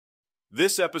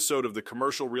This episode of the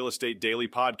Commercial Real Estate Daily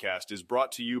Podcast is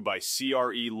brought to you by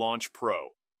CRE Launch Pro.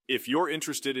 If you're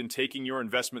interested in taking your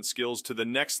investment skills to the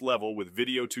next level with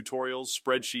video tutorials,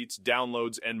 spreadsheets,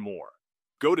 downloads, and more,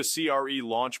 go to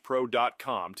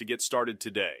crelaunchpro.com to get started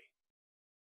today.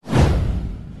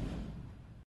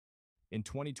 In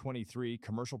 2023,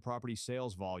 commercial property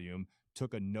sales volume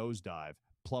took a nosedive,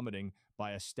 plummeting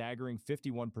by a staggering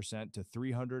 51% to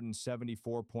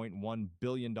 $374.1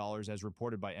 billion as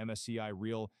reported by MSCI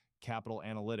Real Capital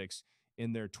Analytics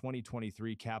in their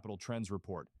 2023 Capital Trends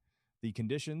Report. The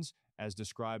conditions, as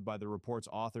described by the report's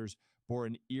authors, bore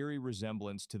an eerie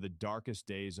resemblance to the darkest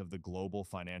days of the global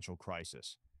financial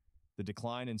crisis. The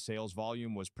decline in sales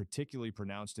volume was particularly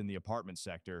pronounced in the apartment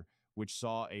sector, which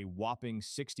saw a whopping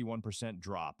 61%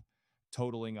 drop,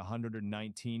 totaling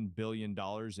 $119 billion in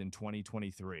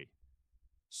 2023.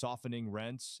 Softening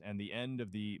rents and the end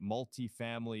of the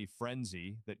multifamily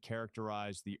frenzy that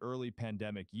characterized the early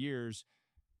pandemic years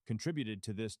contributed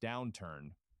to this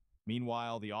downturn.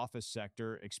 Meanwhile, the office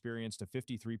sector experienced a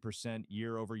 53%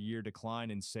 year-over-year decline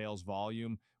in sales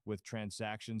volume, with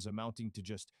transactions amounting to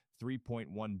just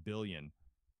 $3.1 billion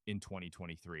in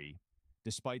 2023.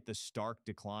 Despite the stark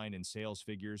decline in sales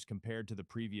figures compared to the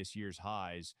previous year's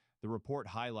highs, the report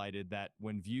highlighted that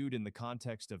when viewed in the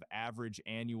context of average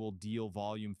annual deal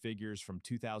volume figures from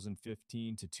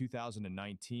 2015 to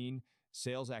 2019,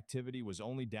 sales activity was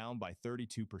only down by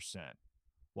 32%.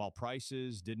 While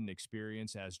prices didn't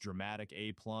experience as dramatic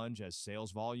a plunge as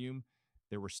sales volume,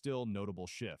 there were still notable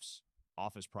shifts.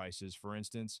 Office prices, for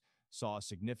instance, saw a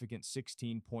significant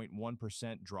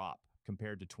 16.1% drop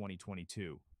compared to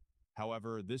 2022.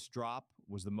 However, this drop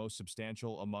was the most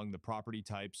substantial among the property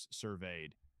types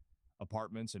surveyed.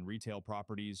 Apartments and retail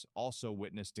properties also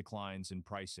witnessed declines in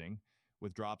pricing,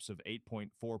 with drops of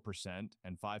 8.4%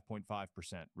 and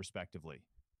 5.5% respectively.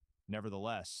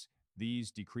 Nevertheless,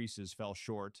 these decreases fell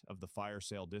short of the fire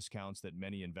sale discounts that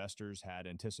many investors had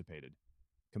anticipated.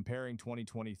 Comparing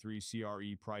 2023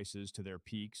 CRE prices to their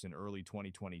peaks in early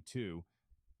 2022,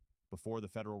 before the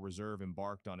Federal Reserve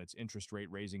embarked on its interest rate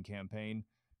raising campaign,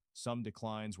 some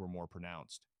declines were more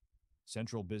pronounced.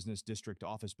 Central business district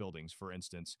office buildings, for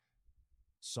instance,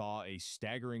 saw a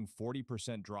staggering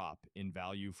 40% drop in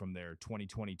value from their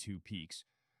 2022 peaks,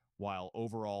 while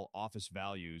overall office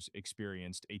values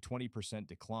experienced a 20%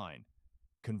 decline.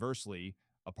 Conversely,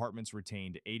 apartments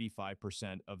retained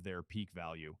 85% of their peak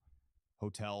value.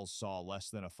 Hotels saw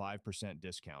less than a 5%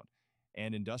 discount,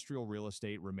 and industrial real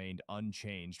estate remained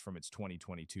unchanged from its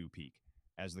 2022 peak.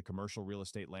 As the commercial real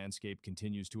estate landscape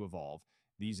continues to evolve,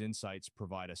 these insights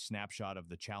provide a snapshot of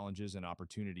the challenges and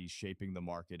opportunities shaping the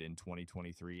market in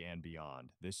 2023 and beyond.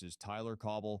 This is Tyler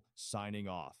Cauble signing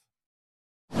off.